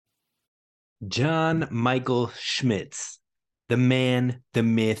John Michael Schmitz, the man, the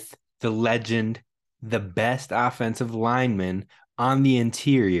myth, the legend, the best offensive lineman on the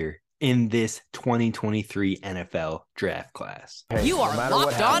interior in this 2023 NFL draft class. Hey, You are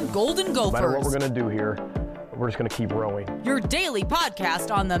Locked On Golden no matter what Gophers, we're going to do here, we're just going to keep rowing. your daily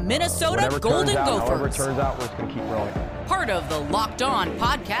podcast on the Minnesota Whatever Golden however it Gophers. turns out, we're just going to keep rowing. Part of the Locked On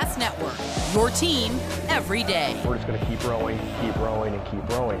Podcast Network, your team every day. We're just going to keep rowing, and keep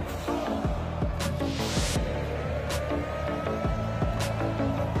rowing.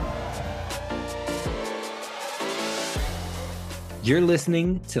 You're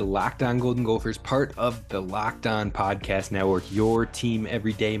listening to Locked On Golden Gophers, part of the Locked On Podcast Network, your team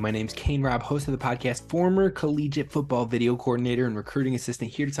every day. My name's Kane Robb, host of the podcast, former collegiate football video coordinator and recruiting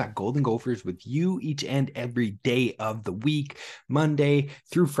assistant, here to talk Golden Gophers with you each and every day of the week, Monday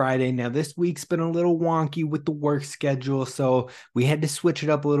through Friday. Now, this week's been a little wonky with the work schedule, so we had to switch it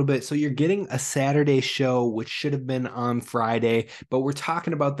up a little bit. So you're getting a Saturday show, which should have been on Friday, but we're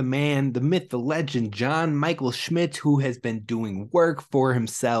talking about the man, the myth, the legend, John Michael Schmitz, who has been doing work for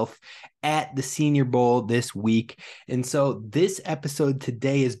himself at the Senior Bowl this week. And so this episode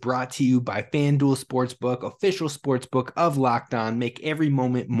today is brought to you by FanDuel Sportsbook, official sportsbook of Locked On. Make every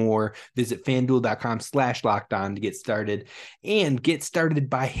moment more. Visit fanduel.com/lockedon to get started, and get started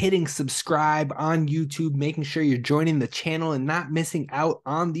by hitting subscribe on YouTube, making sure you're joining the channel and not missing out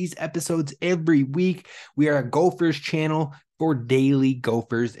on these episodes every week. We are a Gophers channel for daily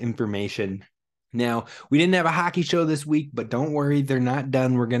Gophers information. Now, we didn't have a hockey show this week, but don't worry, they're not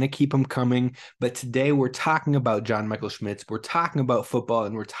done. We're going to keep them coming. But today we're talking about John Michael Schmitz. We're talking about football,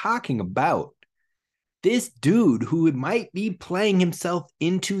 and we're talking about this dude who might be playing himself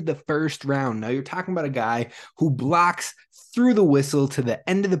into the first round. Now, you're talking about a guy who blocks through the whistle to the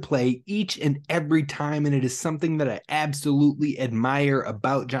end of the play each and every time, and it is something that I absolutely admire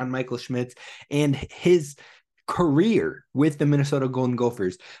about John Michael Schmitz and his career with the Minnesota Golden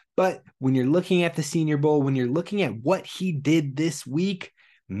Gophers. But when you're looking at the Senior Bowl, when you're looking at what he did this week,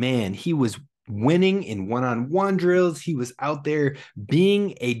 man, he was winning in one-on-one drills. He was out there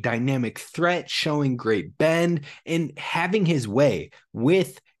being a dynamic threat, showing great bend, and having his way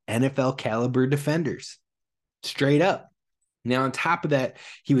with NFL caliber defenders. Straight up. Now, on top of that,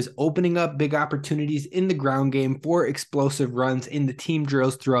 he was opening up big opportunities in the ground game for explosive runs in the team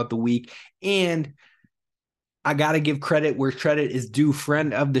drills throughout the week. And I got to give credit where credit is due.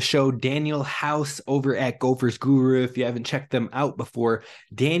 Friend of the show, Daniel House over at Gophers Guru. If you haven't checked them out before,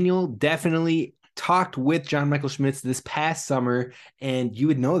 Daniel definitely talked with John Michael Schmitz this past summer, and you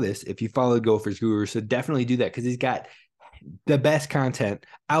would know this if you followed Gophers Guru. So definitely do that, because he's got the best content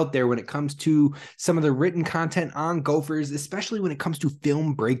out there when it comes to some of the written content on Gophers, especially when it comes to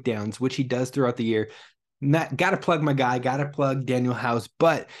film breakdowns, which he does throughout the year. Got to plug my guy, got to plug Daniel House,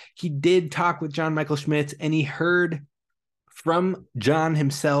 but he did talk with John Michael Schmitz, and he heard from John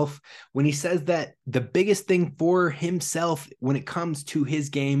himself when he says that the biggest thing for himself when it comes to his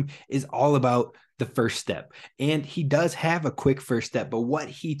game is all about the first step. And he does have a quick first step, but what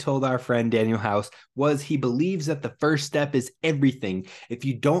he told our friend Daniel House was he believes that the first step is everything. If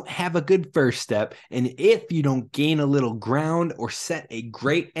you don't have a good first step, and if you don't gain a little ground or set a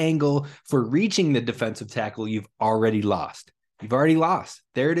great angle for reaching the defensive tackle, you've already lost. You've already lost.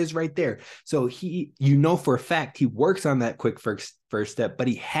 There it is right there. So for a fact, he works on that quick first step, but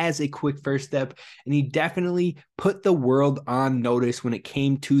he has a quick first step, and he definitely put the world on notice when it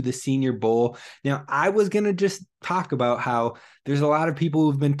came to the Senior Bowl. Now, I was going to just talk about how there's a lot of people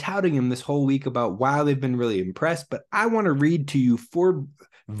who've been touting him this whole week about why they've been really impressed, but I want to read to you for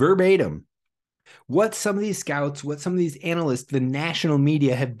verbatim what some of these scouts, what some of these analysts, the national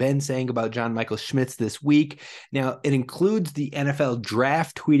media have been saying about John Michael Schmitz this week. Now, it includes the NFL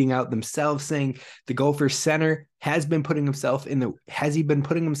draft tweeting out themselves saying the Gophers center has he been putting himself in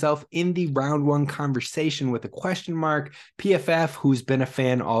the round one conversation with a question mark. PFF, who's been a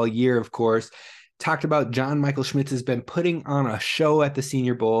fan all year, of course, talked about John Michael Schmitz has been putting on a show at the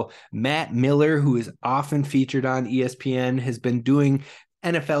Senior Bowl. Matt Miller, who is often featured on ESPN, has been doing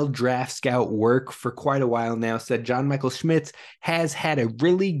NFL draft scout work for quite a while now, said John Michael Schmitz has had a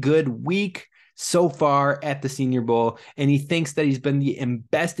really good week so far at the Senior Bowl, and he thinks that he's been the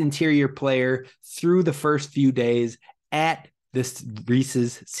best interior player through the first few days at this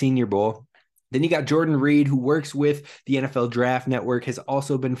Reese's Senior Bowl. Then you got Jordan Reed, who works with the NFL Draft Network, has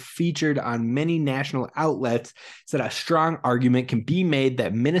also been featured on many national outlets, said a strong argument can be made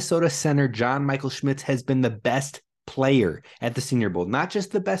that Minnesota center John Michael Schmitz has been the best player at the Senior Bowl. Not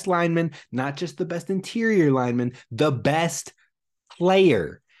just the best lineman, not just the best interior lineman, the best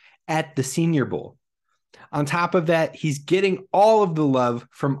player at the Senior Bowl. On top of that, he's getting all of the love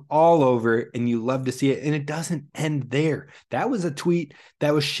from all over, and you love to see it. And it doesn't end there. That was a tweet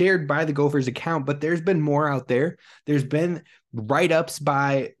that was shared by the Gophers account, but there's been more out there. There's been write-ups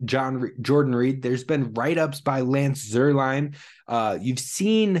by Jordan Reed. There's been write-ups by Lance Zierlein. You've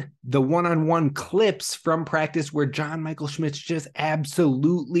seen the one-on-one clips from practice where John Michael Schmitz just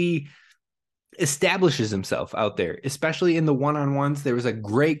absolutely establishes himself out there, especially in the one-on-ones. There was a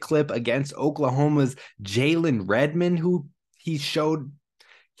great clip against Oklahoma's Jalen Redmond, who he showed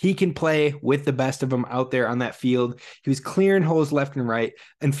he can play with the best of them out there on that field. He was clearing holes left and right.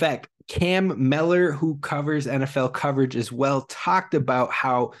 In fact, Cam Meller, who covers NFL coverage as well, talked about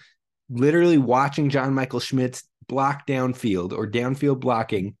how literally watching John Michael Schmitz block downfield or downfield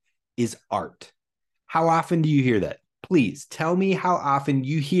blocking is art. How often do you hear that? Please tell me how often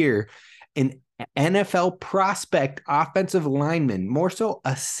you hear an NFL prospect offensive lineman, more so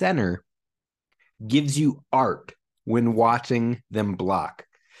a center, gives you art when watching them block.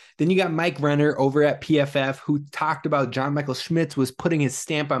 Then you got Mike Renner over at PFF, who talked about John Michael Schmitz was putting his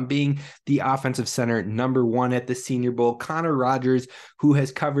stamp on being the offensive center #1 at the Senior Bowl. Connor Rogers, who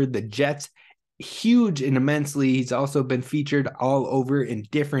has covered the Jets huge and immensely. He's also been featured all over in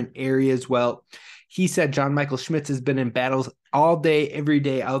different areas. Well, he said John Michael Schmitz has been in battles all day, every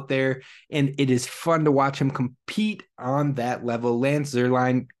day out there, and it is fun to watch him compete on that level. Lance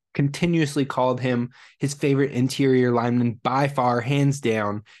Zierlein continuously called him his favorite interior lineman by far, hands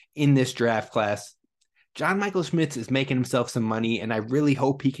down, in this draft class. John Michael Schmitz is making himself some money, and I really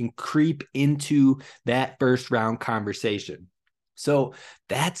hope he can creep into that first round conversation. So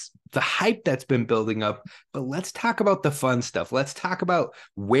that's the hype that's been building up, but let's talk about the fun stuff. Let's talk about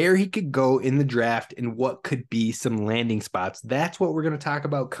where he could go in the draft and what could be some landing spots. That's what we're going to talk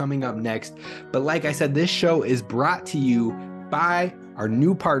about coming up next. But like I said, this show is brought to you by our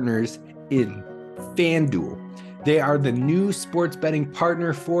new partners in FanDuel. They are the new sports betting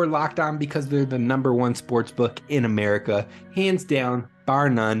partner for Locked On because they're the #1 sports book in America, hands down, bar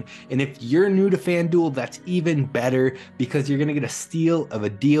none. And if you're new to FanDuel, that's even better because you're going to get a steal of a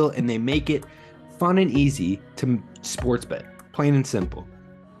deal, and they make it fun and easy to sports bet, plain and simple.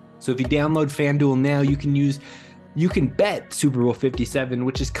 So if you download FanDuel now, you can bet Super Bowl 57,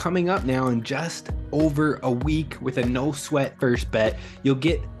 which is coming up now in just over a week with a no sweat first bet. You'll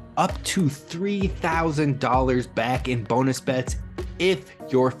get up to $3,000 back in bonus bets if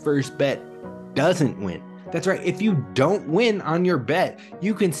your first bet doesn't win. That's right. If you don't win on your bet,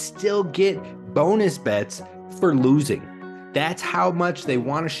 you can still get bonus bets for losing. That's how much they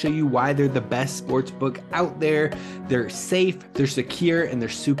want to show you why they're the best sports book out there. They're safe, they're secure, and they're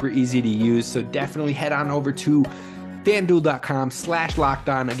super easy to use. So definitely head on over to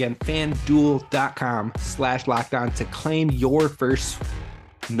FanDuel.com/lockedon. Again, FanDuel.com/lockedon to claim your first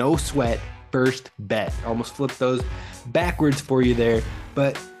no sweat first bet. Almost flipped those backwards for you there,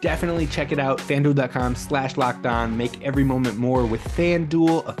 but definitely check it out. FanDuel.com/lockedon. Make every moment more with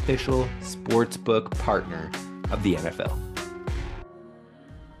FanDuel, official sportsbook partner of the NFL.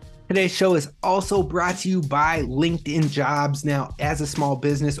 Today's show is also brought to you by LinkedIn Jobs. Now, as a small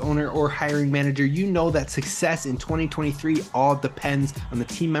business owner or hiring manager, you know that success in 2023 all depends on the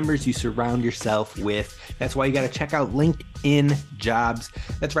team members you surround yourself with. That's why you got to check out LinkedIn Jobs.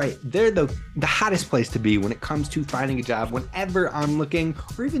 That's right. They're the hottest place to be when it comes to finding a job. Whenever I'm looking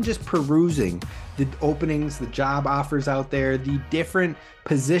or even just perusing the openings, the job offers out there, the different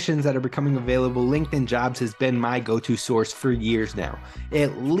positions that are becoming available, LinkedIn Jobs has been my go-to source for years now.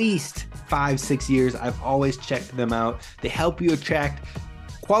 At least 5-6 years, I've always checked them out. They help you attract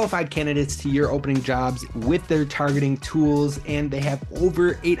qualified candidates to your opening jobs with their targeting tools, and they have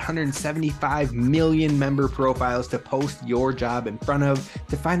over 875 million member profiles to post your job in front of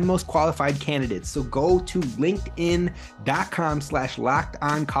to find the most qualified candidates. So go to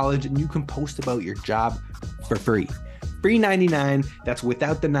linkedin.com/lockedoncollege and you can post about your job for free. Free 99. That's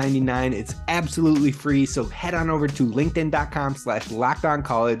without the 99. It's absolutely free. So head on over to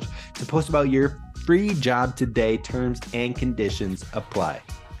linkedin.com/lockedoncollege to post about your free job today. Terms and conditions apply.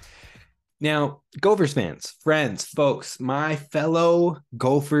 Now, Gophers fans, friends, folks, my fellow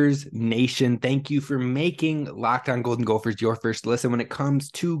Gophers nation, thank you for making Locked On Golden Gophers your first listen when it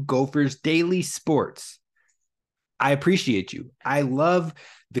comes to Gophers daily sports. I appreciate you. I love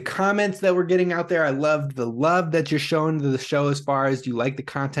the comments that we're getting out there. I love the love that you're showing to the show as far as you like the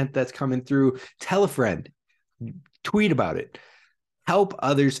content that's coming through. Tell a friend, tweet about it. Help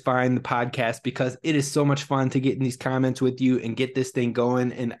others find the podcast because it is so much fun to get in these comments with you and get this thing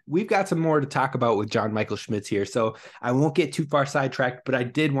going. And we've got some more to talk about with John Michael Schmitz here. So I won't get too far sidetracked, but I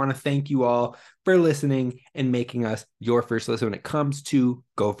did want to thank you all for listening and making us your first listen when it comes to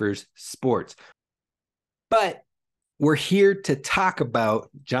Gophers sports. But we're here to talk about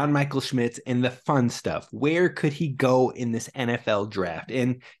John Michael Schmitz and the fun stuff. Where could he go in this NFL draft?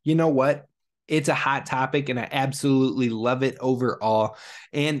 And you know what? It's a hot topic, and I absolutely love it overall.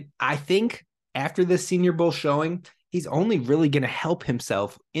 And I think after this Senior Bowl showing, he's only really going to help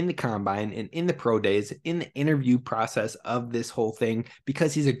himself in the combine and in the pro days, in the interview process of this whole thing,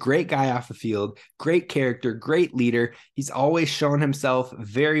 because he's a great guy off the field, great character, great leader. He's always shown himself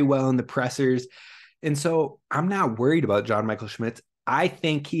very well in the pressers. And so I'm not worried about John Michael Schmitz. I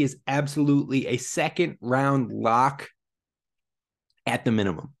think he is absolutely a second round lock at the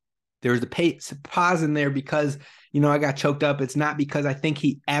minimum. There was a pause in there because, I got choked up. It's not because I think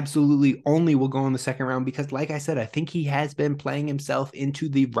he absolutely only will go in the second round, because like I said, I think he has been playing himself into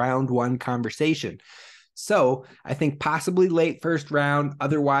the round one conversation. So I think possibly late first round,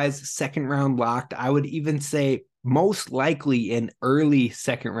 otherwise second round locked. I would even say most likely an early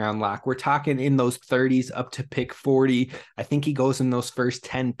second round lock. We're talking in those 30s up to pick 40. I think he goes in those first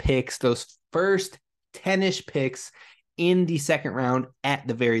 10 picks, those first 10-ish picks in the second round at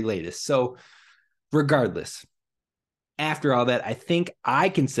the very latest. So regardless, after all that, I think I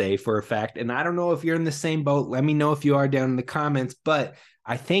can say for a fact, and I don't know if you're in the same boat, let me know if you are down in the comments, but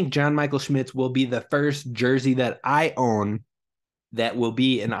I think John Michael Schmitz will be the first jersey that I own that will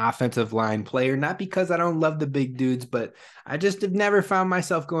be an offensive line player. Not because I don't love the big dudes, but I just have never found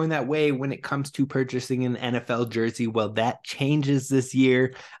myself going that way when it comes to purchasing an NFL jersey. Well, that changes this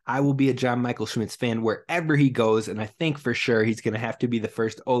year. I will be a John Michael Schmitz fan wherever he goes, and I think for sure he's going to have to be the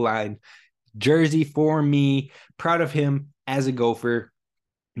first O-line jersey for me. Proud of him as a Gopher.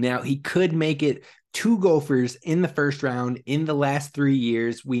 Now, he could make it 2 Gophers in the first round in the last 3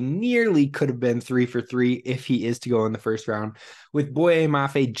 years. We nearly could have been 3 for 3 if he is to go in the first round, with Boye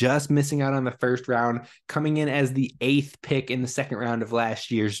Mafe just missing out on the first round, coming in as the 8th pick in the second round of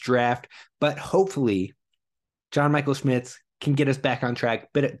last year's draft. But hopefully John Michael Schmitz can get us back on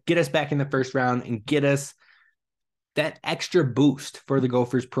track, but get us back in the first round and get us that extra boost for the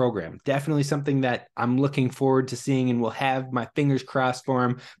Gophers program. Definitely something that I'm looking forward to seeing, and will have my fingers crossed for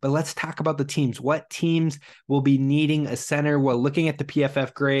him. But let's talk about the teams. What teams will be needing a center? Well, looking at the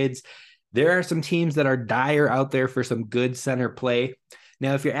PFF grades, there are some teams that are dire out there for some good center play.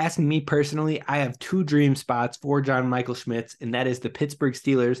 Now, if you're asking me personally, I have 2 dream spots for John Michael Schmitz, and that is the Pittsburgh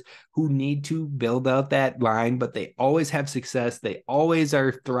Steelers, who need to build out that line, but they always have success. They always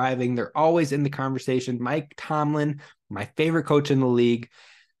are thriving. They're always in the conversation. Mike Tomlin, my favorite coach in the league,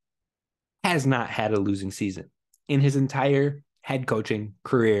 has not had a losing season in his entire head coaching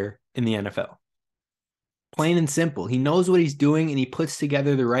career in the NFL. Plain and simple. He knows what he's doing, and he puts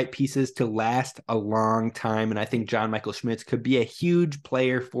together the right pieces to last a long time. And I think John Michael Schmitz could be a huge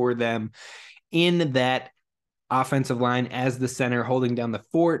player for them in that offensive line as the center holding down the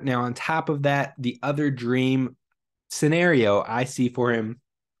fort. Now, on top of that, the other dream scenario I see for him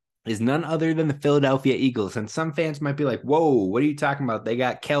is none other than the Philadelphia Eagles. And some fans might be like, whoa, what are you talking about? They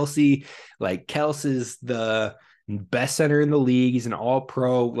got Kelsey. Like, Kelsey is the best center in the league. He's an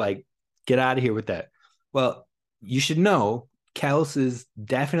all-pro. Like, get out of here with that. Well, you should know Kels is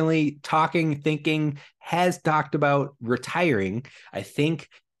definitely thinking, has talked about retiring. I think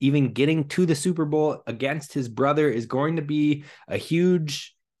even getting to the Super Bowl against his brother is going to be a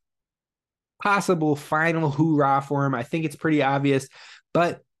huge possible final hoorah for him. I think it's pretty obvious,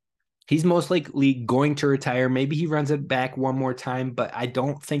 but he's most likely going to retire. Maybe he runs it back one more time, but I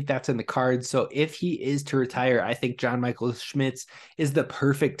don't think that's in the cards. So if he is to retire, I think John Michael Schmitz is the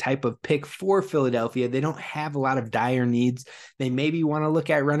perfect type of pick for Philadelphia. They don't have a lot of dire needs. They maybe want to look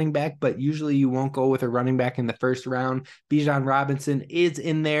at running back, but usually you won't go with a running back in the first round. Bijan Robinson is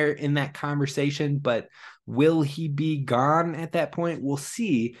in there in that conversation, but will he be gone at that point? We'll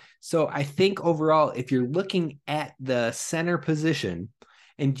see. So I think overall, if you're looking at the center position,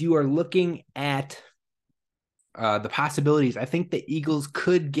 and you are looking at the possibilities, I think the Eagles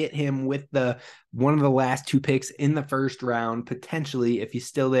could get him with one of the last 2 picks in the first round, potentially, if he's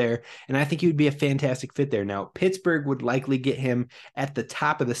still there. And I think he would be a fantastic fit there. Now, Pittsburgh would likely get him at the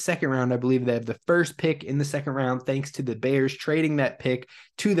top of the second round. I believe they have the first pick in the second round, thanks to the Bears trading that pick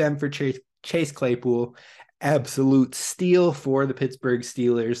to them for Chase Claypool. Absolute steal for the Pittsburgh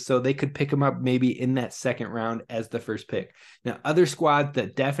Steelers. So they could pick him up maybe in that second round as the first pick. Now, other squads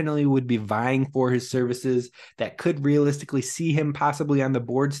that definitely would be vying for his services that could realistically see him possibly on the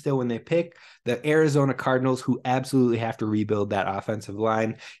board still when they pick, the Arizona Cardinals, who absolutely have to rebuild that offensive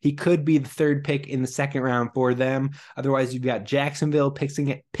line. He could be the 3rd pick in the second round for them. Otherwise, you've got Jacksonville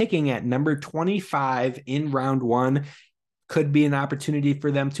picking at number 25 in round 1. Could be an opportunity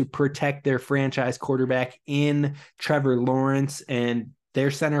for them to protect their franchise quarterback in Trevor Lawrence and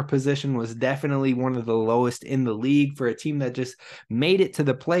their center position was definitely one of the lowest in the league. For a team that just made it to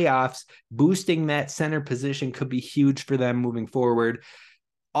the playoffs, boosting that center position could be huge for them moving forward.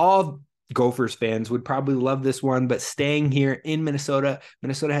 All Gophers fans would probably love this one, but staying here in Minnesota,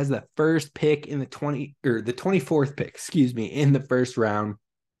 Minnesota has the first pick in the 24th pick, in the first round.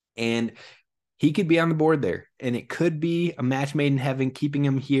 And he could be on the board there, and it could be a match made in heaven, keeping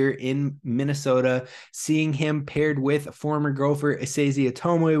him here in Minnesota, seeing him paired with a former Gopher, Esezi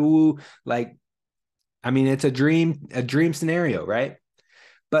Otomewo. It's a dream scenario, right?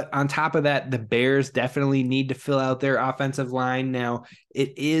 But on top of that, the Bears definitely need to fill out their offensive line. Now,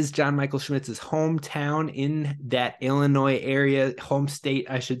 it is John Michael Schmitz's hometown in that Illinois area, home state,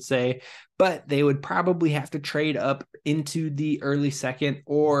 I should say. But they would probably have to trade up into the early second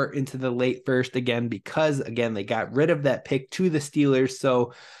or into the late first again, because, again, they got rid of that pick to the Steelers.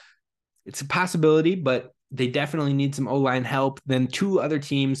 So it's a possibility, but they definitely need some O-line help. Then two other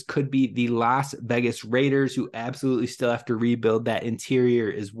teams could be the Las Vegas Raiders, who absolutely still have to rebuild that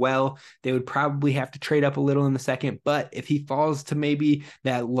interior as well. They would probably have to trade up a little in the second, but if he falls to maybe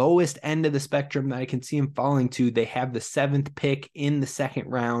that lowest end of the spectrum that I can see him falling to, they have the 7th pick in the second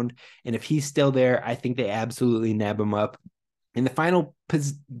round. And if he's still there, I think they absolutely nab him up. In the final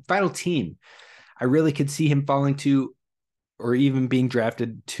team, I really could see him falling to, or even being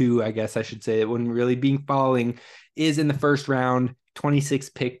drafted to, I guess I should say, it wouldn't really be falling, is in the first round,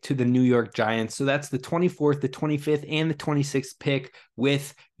 26th pick to the New York Giants. So that's the 24th, the 25th, and the 26th pick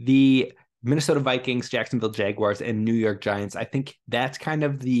with the Minnesota Vikings, Jacksonville Jaguars, and New York Giants. I think that's kind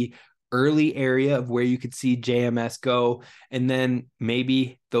of the early area of where you could see JMS go. And then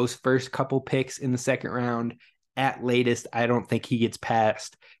maybe those first couple picks in the second round at latest, I don't think he gets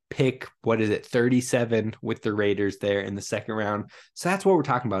past pick, 37 with the Raiders there in the second round. So that's what we're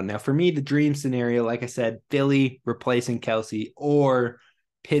talking about. Now, for me, the dream scenario, like I said, Philly replacing Kelsey, or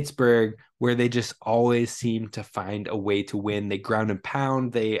Pittsburgh, where they just always seem to find a way to win. They ground and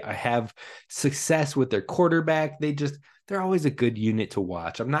pound. They have success with their quarterback. They're always a good unit to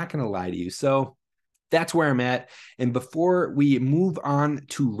watch. I'm not going to lie to you. So that's where I'm at. And before we move on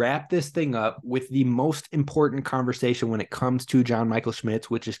to wrap this thing up with the most important conversation when it comes to John Michael Schmitz,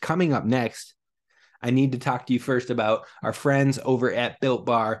 which is coming up next, I need to talk to you first about our friends over at Built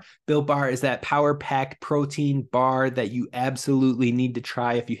Bar. Built Bar is that power-packed protein bar that you absolutely need to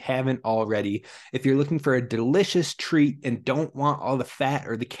try if you haven't already. If you're looking for a delicious treat and don't want all the fat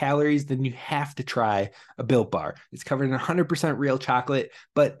or the calories, then you have to try a Built Bar. It's covered in 100% real chocolate,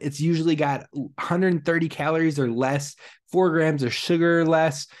 but it's usually got 130 calories or less, 4 grams of sugar or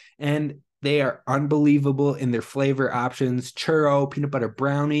less, and they are unbelievable in their flavor options: churro, peanut butter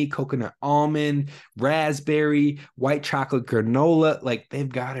brownie, coconut almond, raspberry, white chocolate granola. They've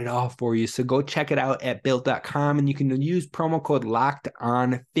got it all for you. So go check it out at built.com, and you can use promo code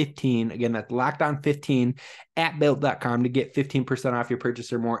LOCKEDON15. Again, that's LOCKEDON15 at built.com to get 15% off your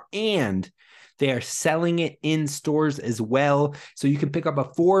purchase or more. And they are selling it in stores as well. So you can pick up a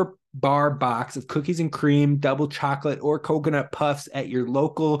 4-bar box of cookies and cream, double chocolate, or coconut puffs at your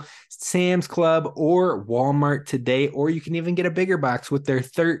local Sam's Club or Walmart today, or you can even get a bigger box with their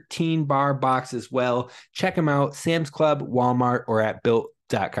 13-bar box as well. Check them out, Sam's Club, Walmart, or at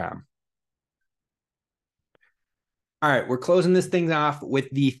built.com. All right, we're closing this thing off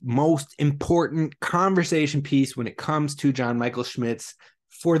with the most important conversation piece when it comes to John Michael Schmitz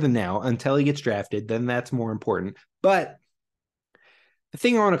for the now, until he gets drafted. Then that's more important. But the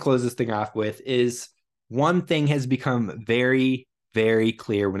thing I want to close this thing off with is one thing has become very, very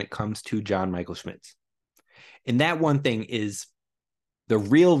clear when it comes to John Michael Schmitz. And that one thing is the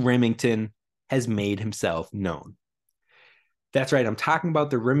real Rimington has made himself known. That's right. I'm talking about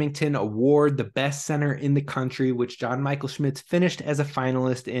the Rimington Award, the best center in the country, which John Michael Schmitz finished as a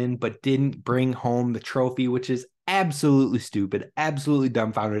finalist in, but didn't bring home the trophy, which is absolutely stupid, absolutely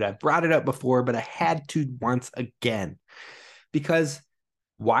dumbfounded. I've brought it up before, but I had to once again, because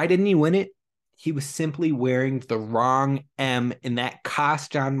why didn't he win it? He was simply wearing the wrong M, and that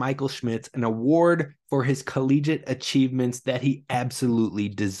cost John Michael Schmitz an award for his collegiate achievements that he absolutely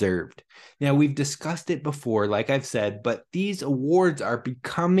deserved. Now, we've discussed it before, like I've said, but these awards are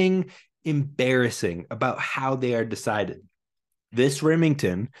becoming embarrassing about how they are decided. This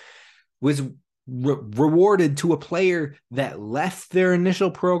Rimington was rewarded to a player that left their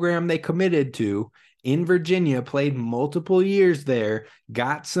initial program they committed to in Virginia, played multiple years there,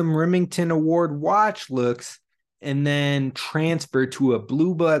 got some Rimington Award watch looks, and then transferred to a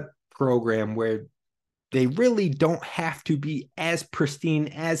blue blood program where they really don't have to be as pristine,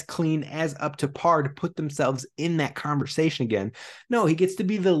 as clean, as up to par to put themselves in that conversation again. No, he gets to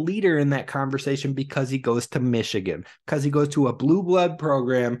be the leader in that conversation because he goes to Michigan, because he goes to a blue blood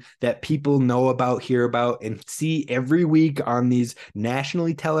program that people know about, hear about, and see every week on these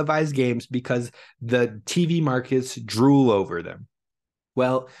nationally televised games because the TV markets drool over them.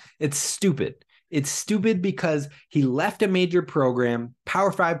 Well, it's stupid. It's stupid because he left a major program, Power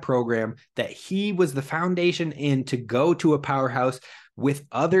 5 program, that he was the foundation in to go to a powerhouse with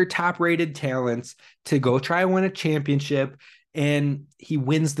other top-rated talents to go try and win a championship. And he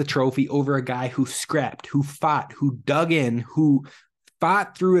wins the trophy over a guy who scrapped, who fought, who dug in, who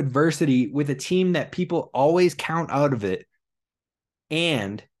fought through adversity with a team that people always count out of it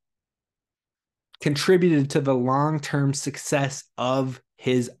and contributed to the long-term success of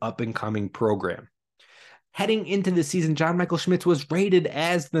his up-and-coming program. Heading into the season, John Michael Schmitz was rated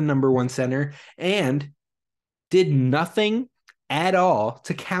as the number 1 center and did nothing at all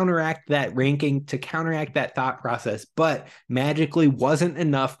to counteract that ranking, to counteract that thought process, but magically wasn't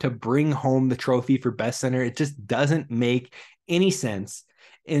enough to bring home the trophy for best center. It just doesn't make any sense.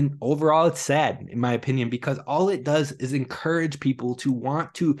 And overall, it's sad, in my opinion, because all it does is encourage people to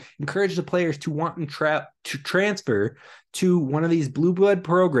want to encourage the players to want to transfer to one of these blue blood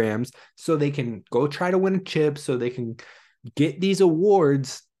programs so they can go try to win a chip, so they can get these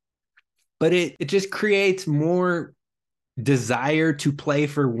awards. But it just creates more desire to play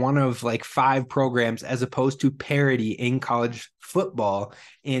for one of like 5 programs as opposed to parity in college football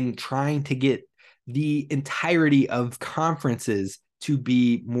in trying to get the entirety of conferences to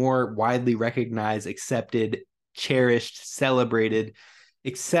be more widely recognized, accepted, cherished, celebrated,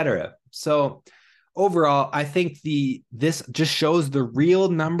 etc. So overall, I think this just shows the real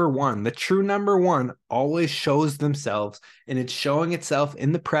number 1, the true number 1 always shows themselves, and it's showing itself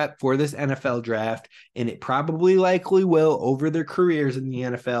in the prep for this NFL draft, and it probably likely will over their careers in the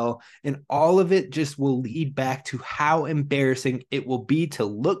NFL. And all of it just will lead back to how embarrassing it will be to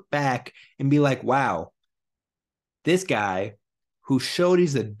look back and be like, wow, this guy who showed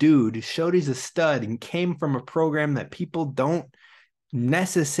he's a dude, showed he's a stud, and came from a program that people don't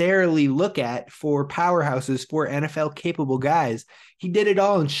necessarily look at for powerhouses, for NFL capable guys. He did it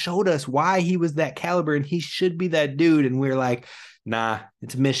all and showed us why he was that caliber and he should be that dude. And we're like, nah,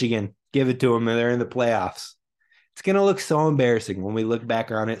 it's Michigan. Give it to them. They're in the playoffs. It's going to look so embarrassing when we look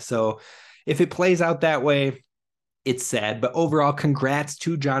back on it. So if it plays out that way, it's sad, but overall, congrats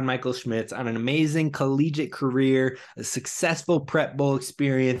to John Michael Schmitz on an amazing collegiate career, a successful Prep Bowl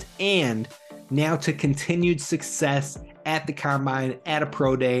experience, and now to continued success at the Combine, at a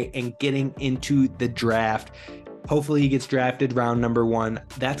pro day, and getting into the draft. Hopefully he gets drafted round number 1.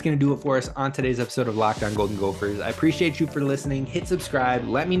 That's going to do it for us on today's episode of Locked On Golden Gophers. I appreciate you for listening. Hit subscribe.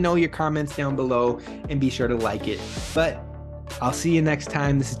 Let me know your comments down below, and be sure to like it. But I'll see you next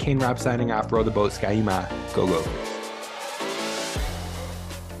time. This is Kane Robb signing off. Row the boat, Skyima. Go Gophers.